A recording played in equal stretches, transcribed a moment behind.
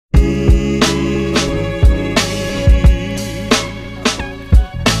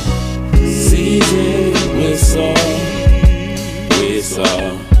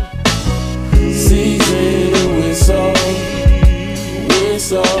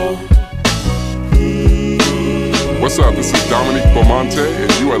What's up? This is Dominique Beaumonte,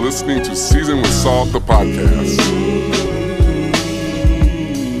 and you are listening to Season with Salt, the podcast.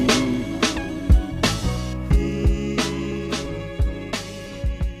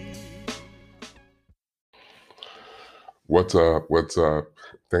 What's up? What's up?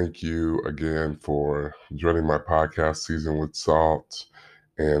 Thank you again for joining my podcast, Season with Salt.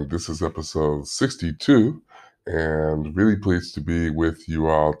 And this is episode 62, and really pleased to be with you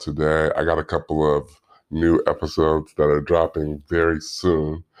all today. I got a couple of new episodes that are dropping very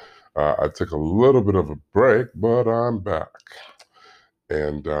soon. I took a little bit of a break, but I'm back.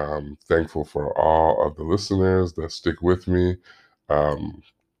 And I'm thankful for all of the listeners that stick with me.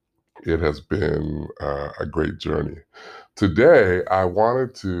 It has been a great journey. Today, I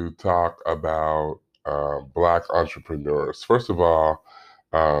wanted to talk about Black entrepreneurs. First of all,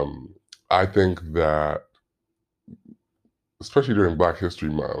 I think that, especially during Black History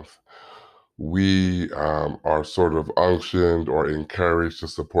Month, we are sort of unctioned or encouraged to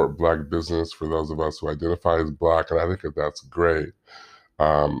support Black business for those of us who identify as Black, and I think that that's great.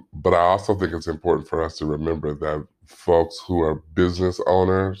 But I also think it's important for us to remember that folks who are business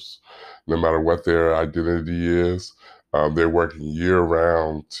owners, no matter what their identity is, they're working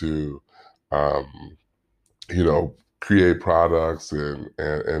year-round to, um, create products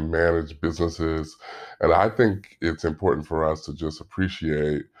and manage businesses. And I think it's important for us to just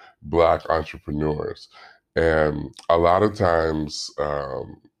appreciate Black entrepreneurs. And a lot of times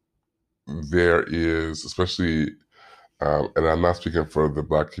there is, especially, and I'm not speaking for the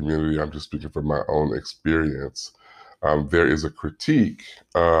Black community, I'm just speaking from my own experience, there is a critique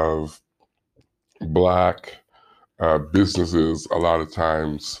of Black businesses a lot of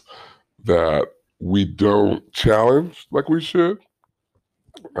times that we don't challenge like we should.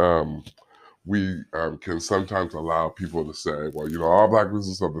 We can sometimes allow people to say, well, all Black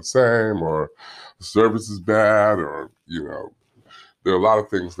businesses are the same, or the service is bad, or, there are a lot of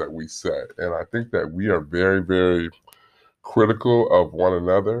things that we say. And I think that we are very, very critical of one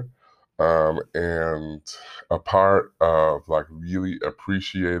another. And a part of really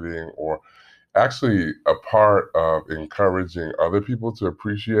appreciating, or actually a part of encouraging other people to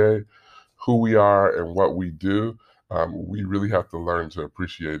appreciate who we are and what we do, we really have to learn to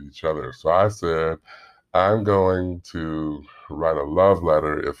appreciate each other. So I said, I'm going to write a love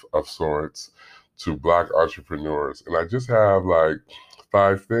letter of sorts to Black entrepreneurs. And I just have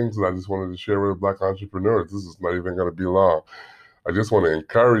 5 things that I just wanted to share with Black entrepreneurs. This is not even going to be long. I just want to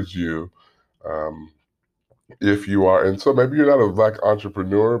encourage you, if you are, and so maybe you're not a Black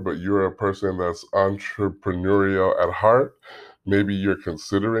entrepreneur, but you're a person that's entrepreneurial at heart. Maybe you're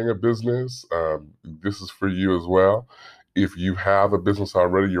considering a business. This is for you as well. If you have a business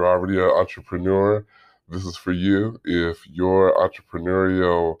already, you're already an entrepreneur, this is for you. If your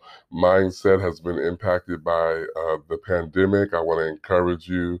entrepreneurial mindset has been impacted by the pandemic, I want to encourage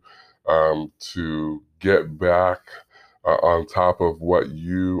you to get back on top of what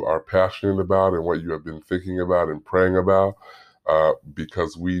you are passionate about and what you have been thinking about and praying about,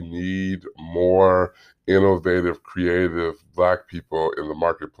 because we need more innovative, creative Black people in the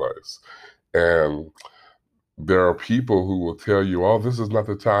marketplace. And there are people who will tell you, oh, this is not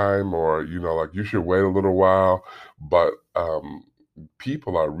the time, or, you should wait a little while. But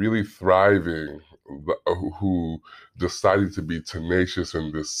people are really thriving who decided to be tenacious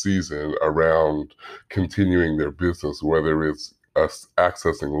in this season around continuing their business, whether it's us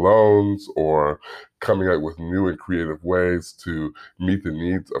accessing loans or coming up with new and creative ways to meet the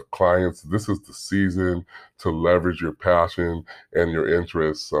needs of clients. This is the season to leverage your passion and your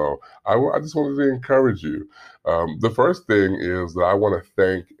interests. So I just wanted to encourage you. The first thing is that I want to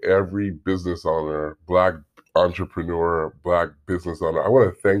thank every business owner, Black entrepreneur, Black business owner. I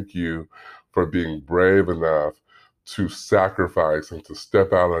want to thank you for being brave enough to sacrifice and to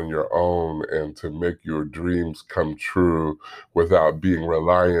step out on your own and to make your dreams come true without being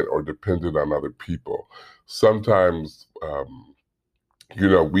reliant or dependent on other people. Sometimes,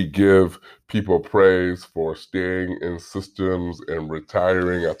 we give people praise for staying in systems and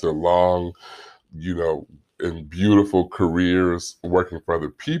retiring after long, in beautiful careers working for other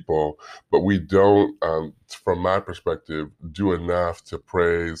people, but we don't, from my perspective, do enough to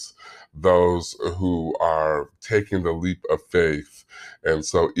praise those who are taking the leap of faith. And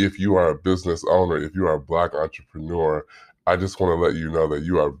so if you are a business owner, if you are a Black entrepreneur, I just want to let you know that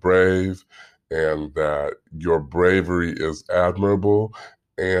you are brave and that your bravery is admirable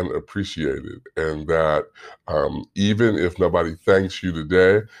and appreciated. And that even if nobody thanks you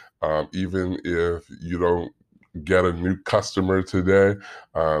today, even if you don't get a new customer today,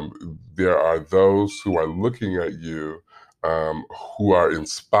 there are those who are looking at you who are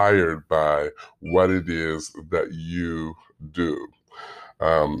inspired by what it is that you do.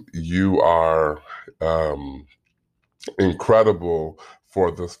 You are incredible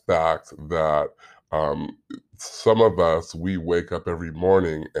for the fact that um, some of us, we wake up every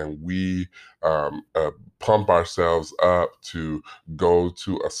morning and we pump ourselves up to go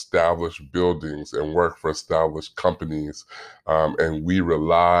to established buildings and work for established companies. And we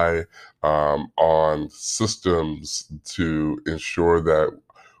rely on systems to ensure that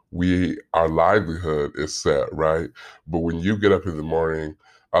our livelihood is set, right? But when you get up in the morning,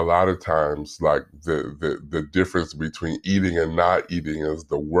 a lot of times, like the difference between eating and not eating is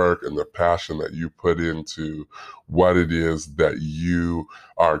the work and the passion that you put into what it is that you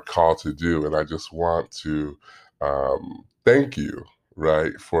are called to do. And I just want to thank you,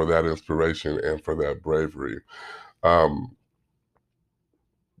 right, for that inspiration and for that bravery. Um,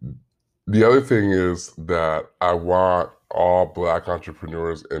 the other thing is that I want all Black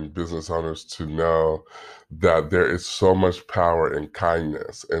entrepreneurs and business owners to know that there is so much power in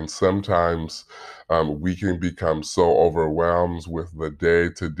kindness. And sometimes we can become so overwhelmed with the day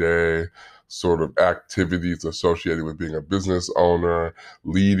to day sort of activities associated with being a business owner,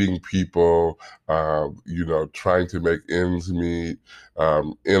 leading people, trying to make ends meet,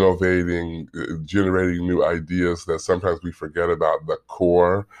 innovating, generating new ideas, that sometimes we forget about the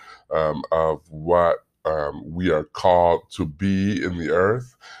core of what we are called to be in the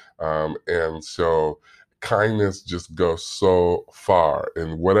earth. And so kindness just goes so far.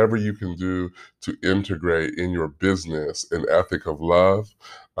 And whatever you can do to integrate in your business an ethic of love,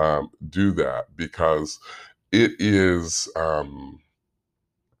 do that, because it is.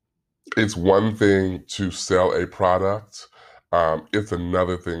 It's one thing to sell a product. It's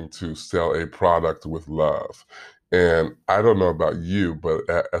another thing to sell a product with love. And I don't know about you, but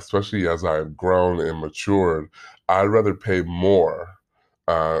especially as I've grown and matured, I'd rather pay more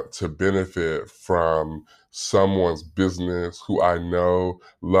to benefit from someone's business who I know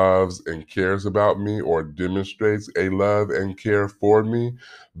loves and cares about me or demonstrates a love and care for me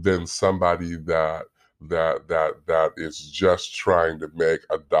than somebody that is just trying to make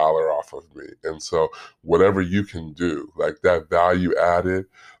a dollar off of me. And so whatever you can do, like that value added,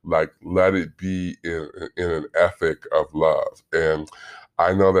 like let it be in an ethic of love. And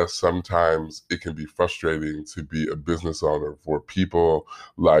I know that sometimes it can be frustrating to be a business owner, for people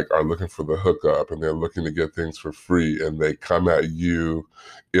like are looking for the hookup and they're looking to get things for free, and they come at you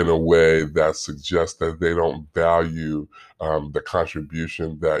in a way that suggests that they don't value the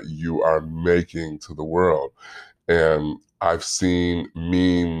contribution that you are making to the world. And I've seen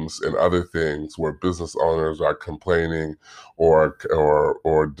memes and other things where business owners are complaining or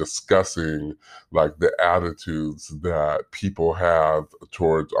discussing like the attitudes that people have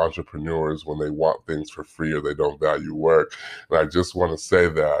towards entrepreneurs when they want things for free or they don't value work. And I just want to say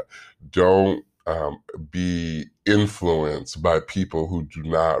that don't be influenced by people who do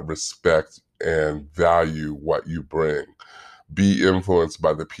not respect and value what you bring. Be influenced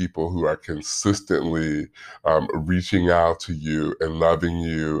by the people who are consistently reaching out to you and loving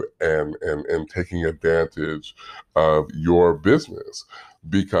you and taking advantage of your business.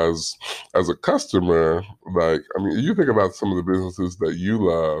 Because as a customer, like, I mean, you think about some of the businesses that you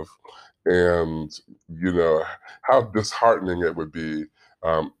love, and you know how disheartening it would be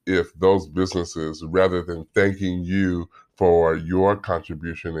if those businesses, rather than thanking you for your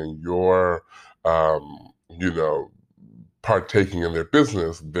contribution and your you know partaking in their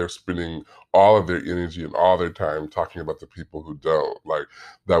business, they're spending all of their energy and all their time talking about the people who don't. Like,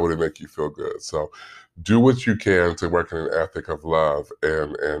 that wouldn't make you feel good. So do what you can to work in an ethic of love,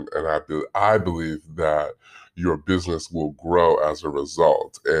 and I believe that your business will grow as a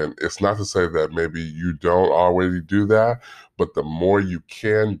result. And it's not to say that maybe you don't already do that, but the more you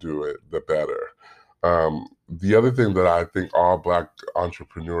can do it, the better. The other thing that I think all Black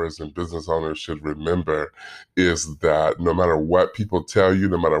entrepreneurs and business owners should remember is that no matter what people tell you,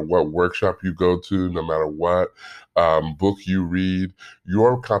 no matter what workshop you go to, no matter what book you read,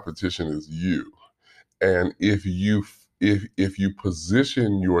 your competition is you. And if you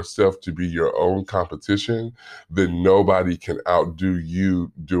position yourself to be your own competition, then nobody can outdo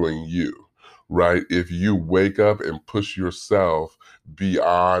you doing you, right? If you wake up and push yourself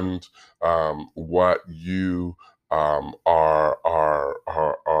beyond what you are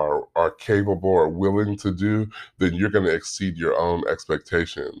capable or willing to do, then you're going to exceed your own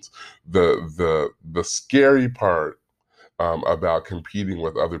expectations. The scary part about competing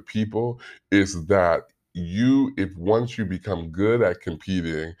with other people is that if once you become good at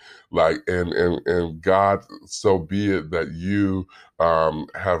competing, like and God so be it that you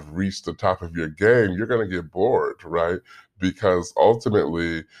have reached the top of your game, you're going to get bored, right? because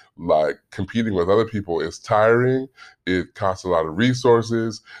ultimately, like, competing with other people is tiring. It costs a lot of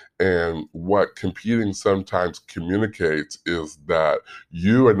resources. And what competing sometimes communicates is that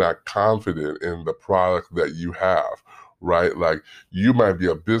you are not confident in the product that you have, right? Like, you might be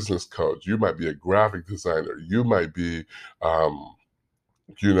a business coach, you might be a graphic designer, you might be, um,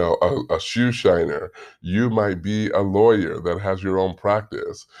 a shoe shiner. You might be a lawyer that has your own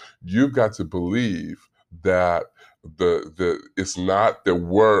practice. You've got to believe that the it's not the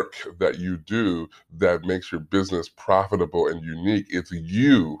work that you do that makes your business profitable and unique. It's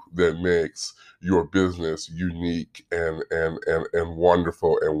you that makes your business unique and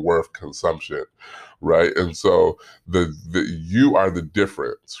wonderful and worth consumption, right? And so the you are the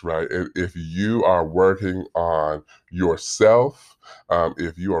difference, right? If you are working on yourself,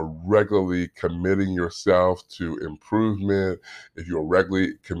 if you are regularly committing yourself to improvement, if you're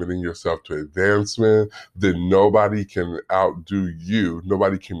regularly committing yourself to advancement, then nobody can outdo you.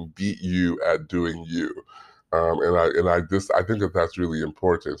 Nobody can beat you at doing you. I think that that's really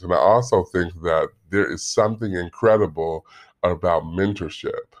important. And I also think that there is something incredible about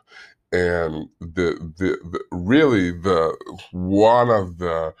mentorship. And the really the one of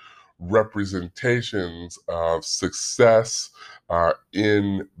the representations of success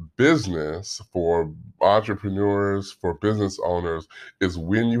in business for entrepreneurs, for business owners, is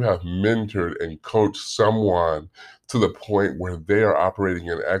when you have mentored and coached someone to the point where they are operating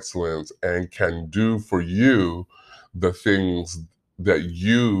in excellence and can do for you the things that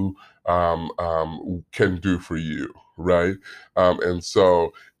you can do for you, right? And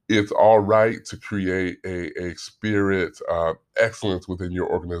so it's all right to create a spirit of excellence within your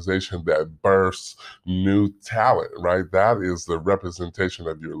organization that bursts new talent, right? That is the representation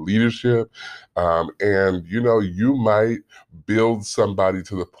of your leadership. And, you might build somebody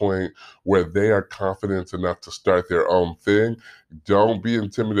to the point where they are confident enough to start their own thing. Don't be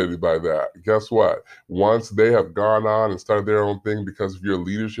intimidated by that. Guess what? Once they have gone on and started their own thing because of your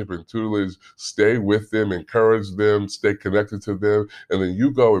leadership and tutelage, stay with them, encourage them, stay connected to them, and then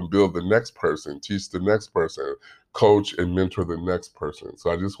you go and build the next person, teach the next person, coach and mentor the next person.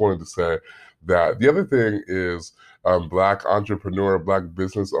 So I just wanted to say that. The other thing is, Black entrepreneur, Black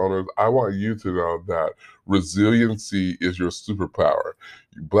business owners, I want you to know that resiliency is your superpower.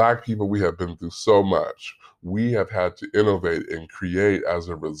 Black people, we have been through so much. We have had to innovate and create as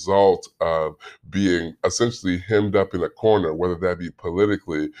a result of being essentially hemmed up in a corner, whether that be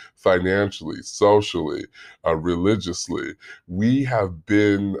politically, financially, socially, religiously. We have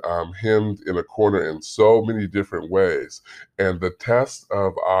been hemmed in a corner in so many different ways. And the test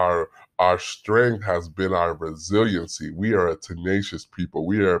of our strength has been our resiliency. We are a tenacious people.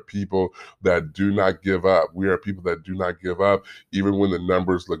 We are people that do not give up. We are people that do not give up even when the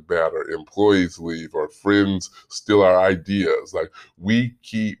numbers look bad, or employees leave, or friends steal our ideas. Like, we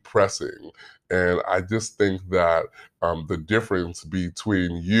keep pressing. And I just think that the difference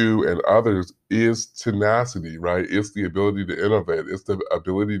between you and others is tenacity, right? It's the ability to innovate. It's the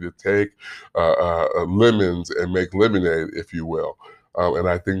ability to take lemons and make lemonade, if you will. And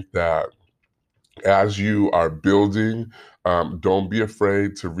I think that as you are building, don't be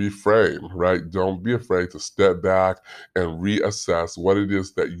afraid to reframe, right? Don't be afraid to step back and reassess what it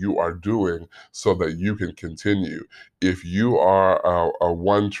is that you are doing so that you can continue. If you are a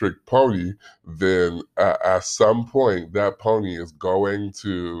one-trick pony, then at some point that pony is going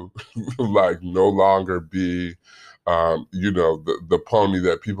to like no longer be the pony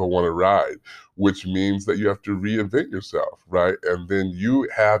that people want to ride, which means that you have to reinvent yourself, right? And then you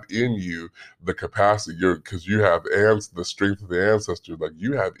have in you the capacity, because you have the strength of the ancestors, like,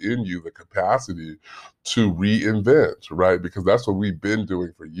 you have in you the capacity to reinvent, right? Because that's what we've been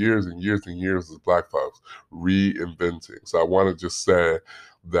doing for years and years and years as Black folks, reinventing. So I want to just say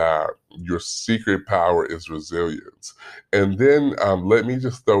that your secret power is resilience. And then let me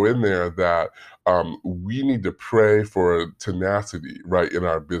just throw in there that we need to pray for tenacity, right, in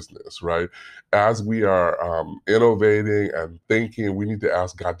our business, right? As we are innovating and thinking, we need to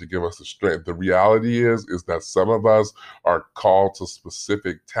ask God to give us the strength. The reality is that some of us are called to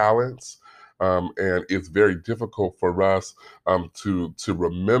specific talents. And it's very difficult for us to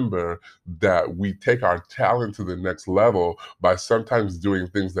remember that we take our talent to the next level by sometimes doing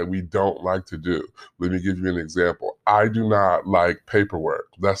things that we don't like to do. Let me give you an example. I do not like paperwork.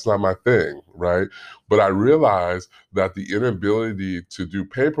 That's not my thing, right? But I realize that the inability to do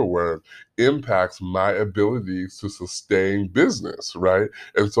paperwork impacts my abilities to sustain business, right?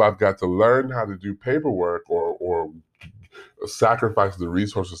 And so I've got to learn how to do paperwork, or sacrifice the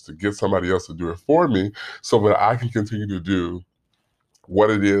resources to get somebody else to do it for me, so that I can continue to do what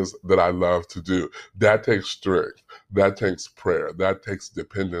it is that I love to do. That takes strength. That takes prayer. That takes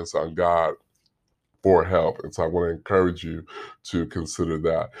dependence on God for help. And so I want to encourage you to consider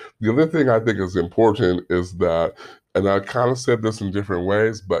that. The other thing I think is important is that, and I kind of said this in different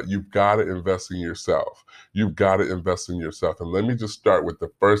ways, but you've got to invest in yourself. You've got to invest in yourself. And let me just start with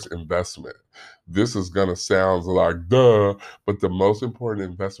the first investment. This is going to sound like duh, but the most important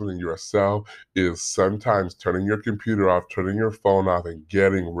investment in yourself is sometimes turning your computer off, turning your phone off, and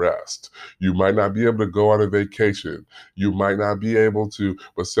getting rest. You might not be able to go on a vacation. You might not be able to,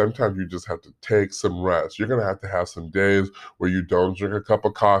 but sometimes you just have to take some rest. You're going to have some days where you don't drink a cup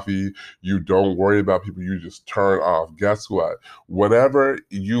of coffee, you don't worry about people, you just turn off. Guess what? Whatever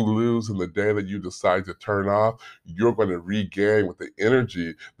you lose in the day that you decide to turn off, you're going to regain with the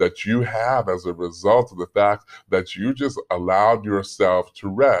energy that you have as a result of the fact that you just allowed yourself to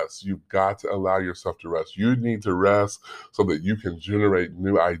rest. You've got to allow yourself to rest. You need to rest so that you can generate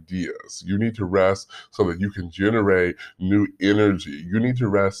new ideas. You need to rest so that you can generate new energy. You need to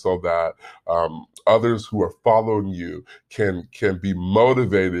rest so that others who are following you can be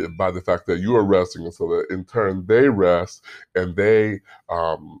motivated by the fact that you are resting, and so that in turn they rest and they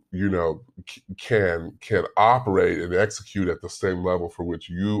can operate and execute at the same level for which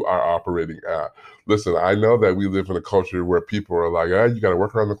you are operating at. Listen, I know that we live in a culture where people are like, you got to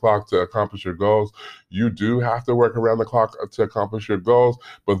work around the clock to accomplish your goals. You do have to work around the clock to accomplish your goals,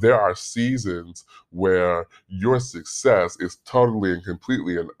 but there are seasons where your success is totally and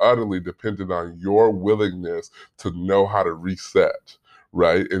completely and utterly dependent on your willingness to know how to reset,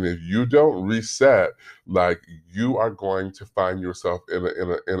 right? And if you don't reset, like, you are going to find yourself in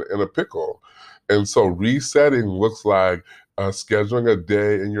a pickle. And so resetting looks like scheduling a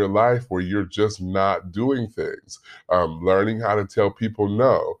day in your life where you're just not doing things, learning how to tell people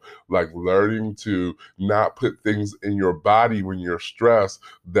no, like learning to not put things in your body when you're stressed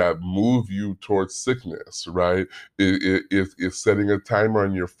that move you towards sickness, right? It's setting a timer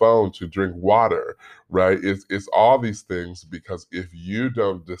on your phone to drink water, right? It's all these things, because if you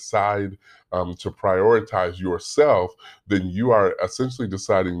don't decide to prioritize yourself, then you are essentially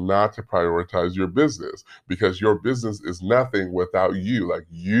deciding not to prioritize your business, because your business is nothing without you. Like,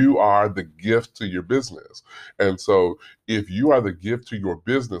 you are the gift to your business. And so if you are the gift to your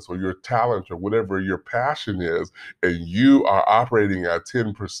business or your talent or whatever your passion is, and you are operating at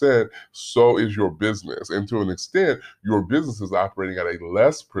 10%, so is your business. And to an extent, your business is operating at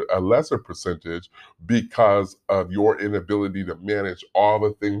a lesser percentage because of your inability to manage all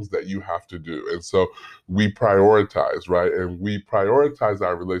the things that you have to do. And so we prioritize, right? And we prioritize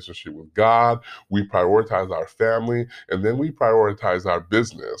our relationship with God, we prioritize our family, and then we prioritize our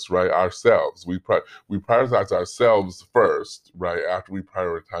business, right? Ourselves. We prioritize ourselves first, right? After we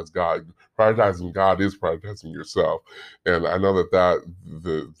prioritize God. Prioritizing God is prioritizing yourself. And I know that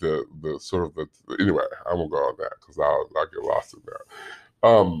the sort of the anyway, I won't go on that because I'll get lost in that.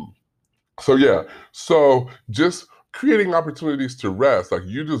 So yeah, so just creating opportunities to rest. Like,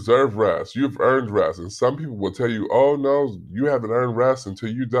 you deserve rest. You've earned rest. And some people will tell you, oh no, you haven't earned rest until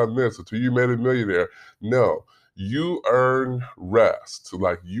you've done this, until you made a millionaire. No, you earn rest.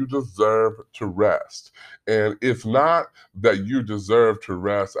 Like, you deserve to rest. And it's not that you deserve to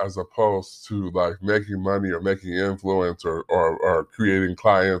rest as opposed to like making money or making influence or creating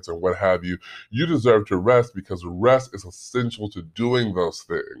clients and what have you. You deserve to rest because rest is essential to doing those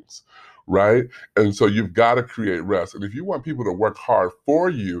things, right? And so you've got to create rest. And if you want people to work hard for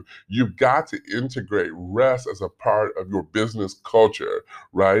you, you've got to integrate rest as a part of your business culture,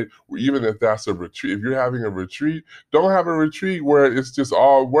 right? Even if that's a retreat. If you're having a retreat, don't have a retreat where it's just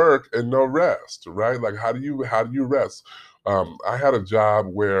all work and no rest, right? Like, how do you rest? I had a job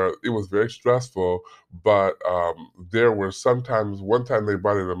where it was very stressful, but there were sometimes, one time they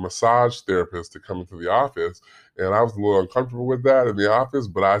brought in a massage therapist to come into the office, and I was a little uncomfortable with that in the office,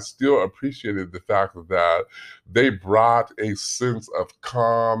 but I still appreciated the fact that they brought a sense of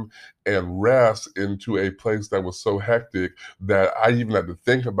calm and rest into a place that was so hectic that I even had to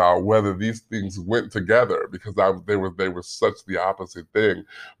think about whether these things went together, because they were such the opposite thing.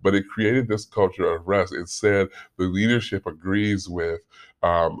 But it created this culture of rest. It said the leadership agrees with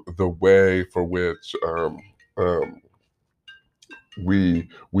the way for which um, we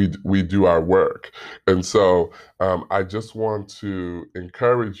do our work. And so I just want to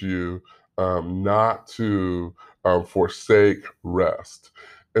encourage you not to forsake rest.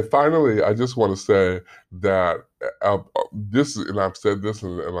 And finally, I just want to say that this, and I've said this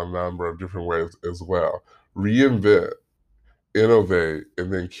in a number of different ways as well: reinvent, innovate,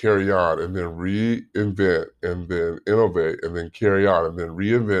 and then carry on, and then reinvent, and then innovate, and then carry on, and then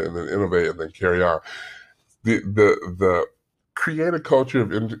reinvent, and then innovate, and then carry on. The create a culture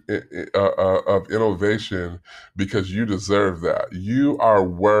of innovation because you deserve that. You are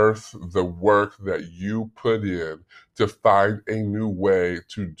worth the work that you put in to find a new way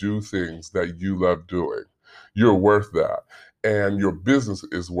to do things that you love doing. You're worth that. And your business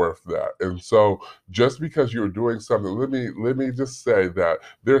is worth that. And so just because you're doing something, let me just say that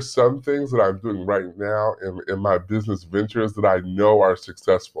there's some things that I'm doing right now in my business ventures that I know are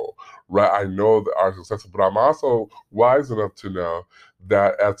successful, right? I know that are successful, but I'm also wise enough to know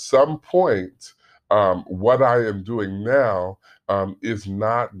that at some point, what I am doing now is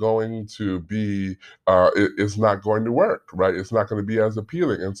not going to be, it's not going to work, right? It's not going to be as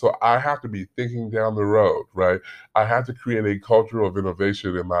appealing. And so I have to be thinking down the road, right? I have to create a culture of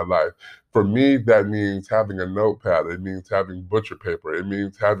innovation in my life. For me, that means having a notepad. It means having butcher paper. It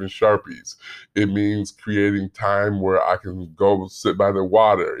means having Sharpies. It means creating time where I can go sit by the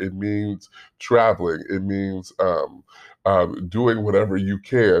water. It means traveling. It means doing whatever you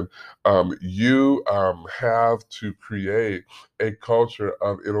can. You have to create a culture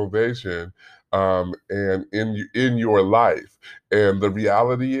of innovation and in your life. And the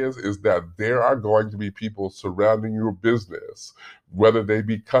reality is that there are going to be people surrounding your business, whether they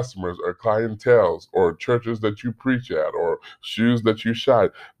be customers or clientels or churches that you preach at or shoes that you shine.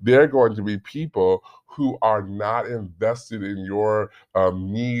 They're going to be people who are not invested in your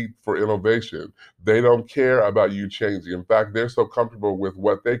need for innovation. They don't care about you changing. In fact, they're so comfortable with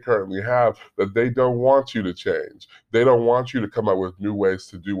what they currently have that they don't want you to change. They don't want you to come up with new ways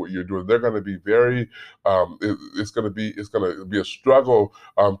to do what you're doing. They're going to be very, it's going to be a struggle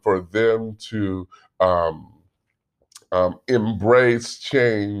for them to embrace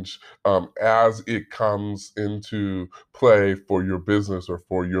change as it comes into play for your business or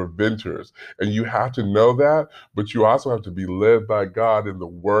for your ventures. And you have to know that, but you also have to be led by God in the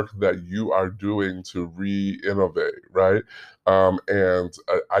work that you are doing to re-innovate, right? And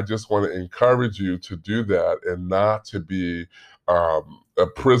I just want to encourage you to do that and not to be a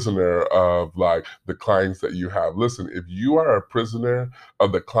prisoner of like the clients that you have. Listen, if you are a prisoner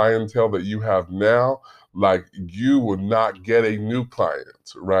of the clientele that you have now, like you will not get a new client,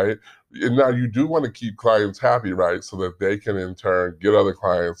 right? And now you do want to keep clients happy, right? So that they can in turn get other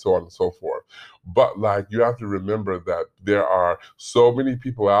clients, so on and so forth. But like you have to remember that there are so many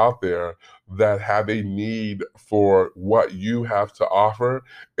people out there that have a need for what you have to offer.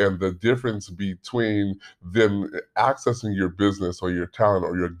 And the difference between them accessing your business or your talent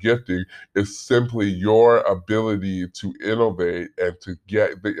or your gifting is simply your ability to innovate and to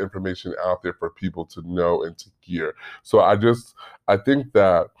get the information out there for people to know and to hear. So I think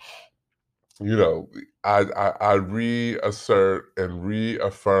that, you know, I reassert and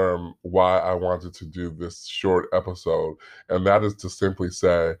reaffirm why I wanted to do this short episode, and that is to simply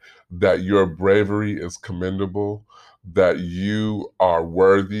say that your bravery is commendable, that you are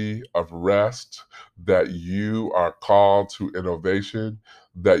worthy of rest, that you are called to innovation,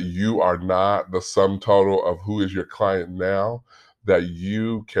 that you are not the sum total of who is your client now, that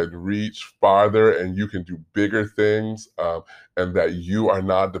you can reach farther and you can do bigger things. And that you are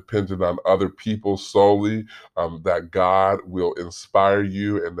not dependent on other people solely, that God will inspire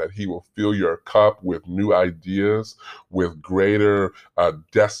you and that He will fill your cup with new ideas, with greater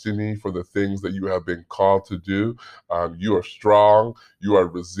destiny for the things that you have been called to do. You are strong, you are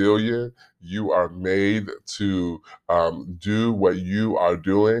resilient, you are made to do what you are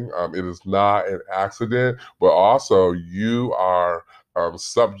doing. It is not an accident, but also you are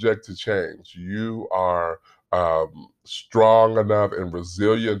subject to change. You are strong enough and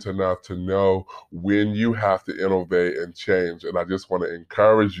resilient enough to know when you have to innovate and change. And I just want to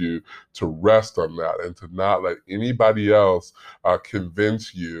encourage you to rest on that and to not let anybody else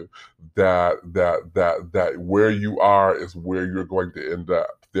convince you that where you are is where you're going to end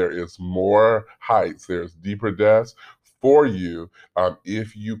up. There is more heights. There's deeper depths for you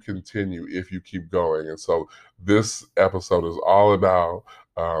if you continue, if you keep going. And so this episode is all about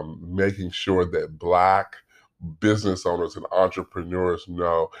making sure that Black business owners and entrepreneurs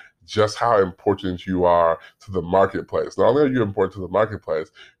know just how important you are to the marketplace. Not only are you important to the marketplace,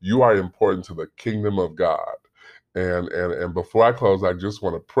 you are important to the kingdom of God. And before I close, I just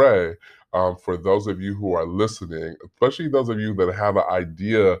want to pray for those of you who are listening, especially those of you that have an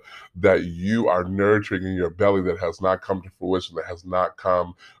idea that you are nurturing in your belly that has not come to fruition, that has not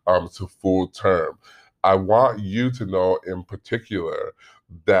come to full term. I want you to know in particular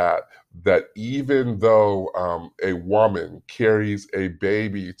that even though a woman carries a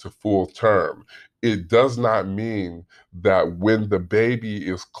baby to full term, it does not mean that when the baby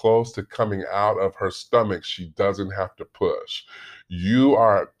is close to coming out of her stomach, she doesn't have to push. You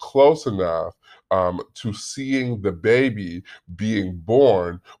are close enough to seeing the baby being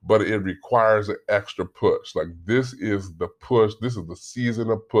born, but it requires an extra push. Like, this is the push. This is the season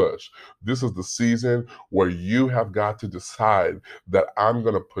of push. This is the season where you have got to decide that I'm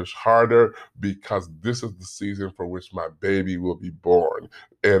going to push harder, because this is the season for which my baby will be born.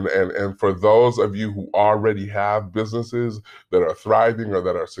 And for those of you who already have businesses that are thriving or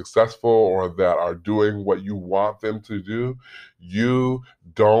that are successful or that are doing what you want them to do, you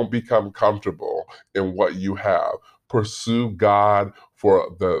don't become comfortable in what you have. Pursue God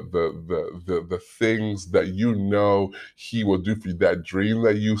for the things that you know He will do for you. That dream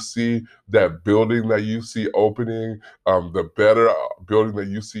that you see, that building that you see opening, the better building that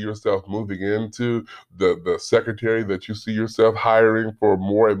you see yourself moving into, the secretary that you see yourself hiring for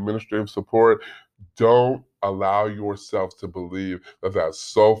more administrative support. Don't allow yourself to believe that that's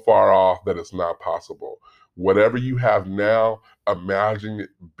so far off that it's not possible. Whatever you have now, imagine it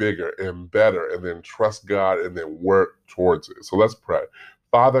bigger and better, and then trust God and then work towards it. So let's pray.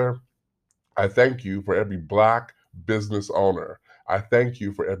 Father, I thank you for every Black business owner. I thank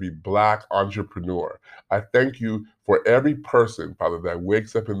you for every Black entrepreneur. I thank you for every person, Father, that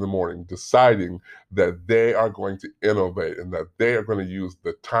wakes up in the morning deciding that they are going to innovate and that they are going to use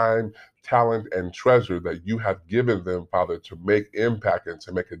the time, talent, and treasure that you have given them, Father, to make impact and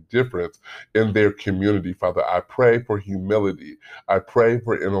to make a difference in their community, Father. I pray for humility. I pray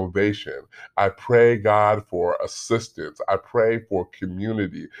for innovation. I pray, God, for assistance. I pray for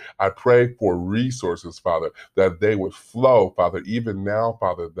community. I pray for resources, Father, that they would flow, Father, even now,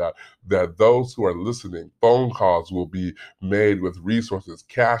 Father, that those who are listening, phone calls will be made with resources,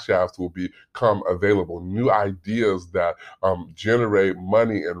 cash apps will become available, new ideas that generate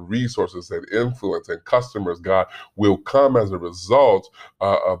money and resources and influence and customers, God, will come as a result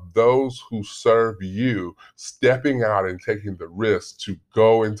of those who serve you stepping out and taking the risk to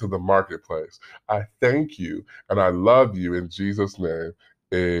go into the marketplace. I thank you and I love you in Jesus' name.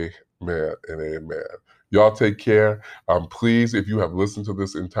 Amen and amen. Y'all take care. Please, if you have listened to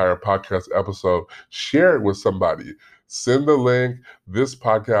this entire podcast episode, share it with somebody. Send the link. This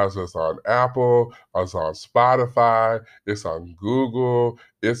podcast is on Apple, it's on Spotify, it's on Google,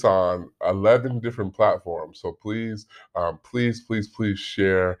 it's on 11 different platforms. So please, please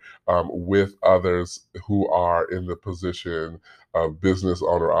share with others who are in the position of business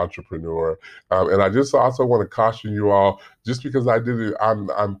owner, entrepreneur. And I just also want to caution you all, just because I did it,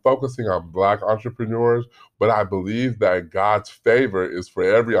 I'm focusing on Black entrepreneurs, but I believe that God's favor is for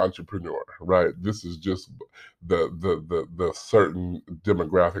every entrepreneur, right? This is just the certain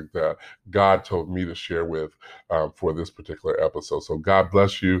demographic that God told me to share with for this particular episode. So God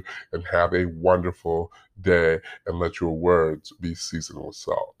bless you and have a wonderful day, and let your words be seasoned with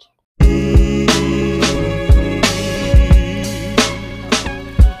salt.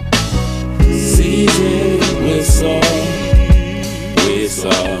 Seasoned with salt, with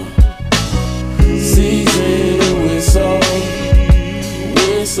salt. Seasoned